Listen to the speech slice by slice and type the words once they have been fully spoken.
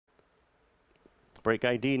Break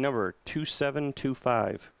ID number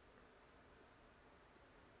 2725.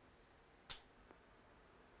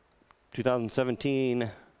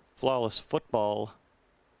 2017 Flawless Football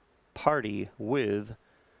Party with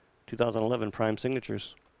 2011 Prime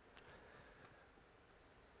Signatures.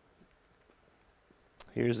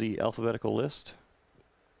 Here's the alphabetical list.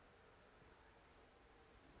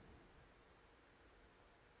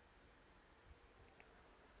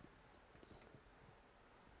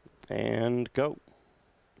 And go.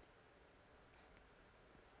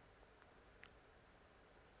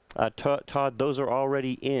 Todd, those are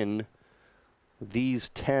already in these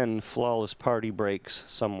 10 Flawless Party breaks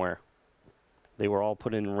somewhere. They were all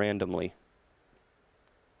put in randomly.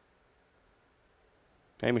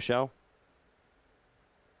 Hey, Michelle.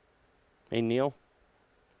 Hey, Neil.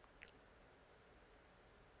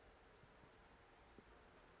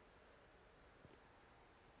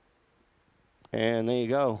 And there you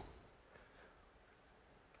go.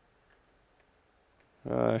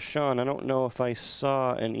 Sean, I don't know if I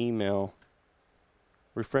saw an email.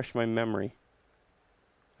 Refresh my memory.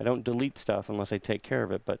 I don't delete stuff unless I take care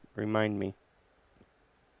of it, but remind me.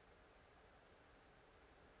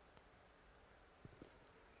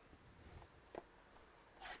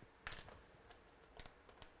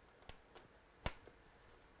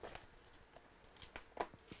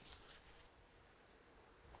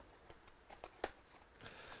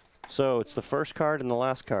 So it's the first card and the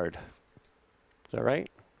last card. Is that right?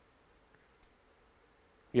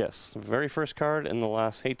 Yes, the very first card and the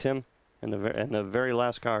last. Hey, Tim. And the very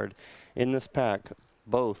last card in this pack,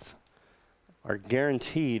 both are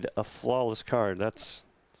guaranteed a flawless card. That's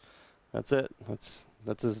it.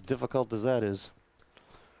 That's as difficult as that is.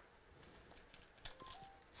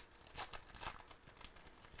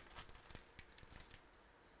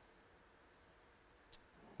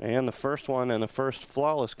 And the first one and the first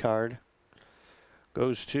flawless card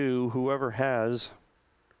goes to whoever has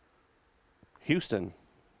Houston.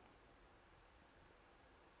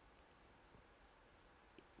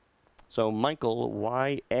 So Michael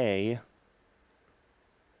Y.A.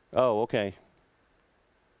 Oh, okay.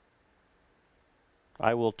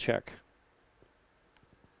 I will check.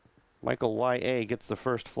 Michael Y.A. gets the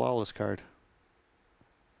first flawless card.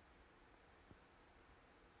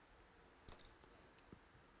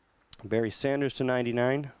 Barry Sanders to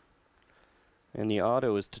 99. And the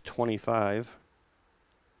auto is to 25.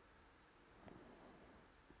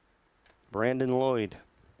 Brandon Lloyd.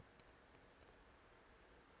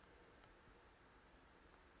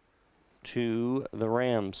 To the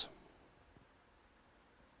Rams.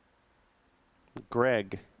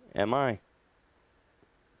 Greg, M.I.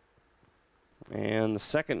 And the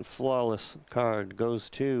second flawless card goes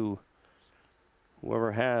to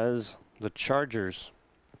whoever has the Chargers.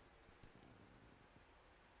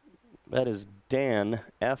 That is Dan,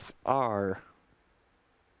 F.R.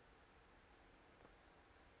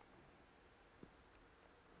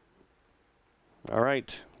 All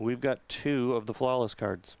right, we've got 2 of the flawless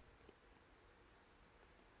cards.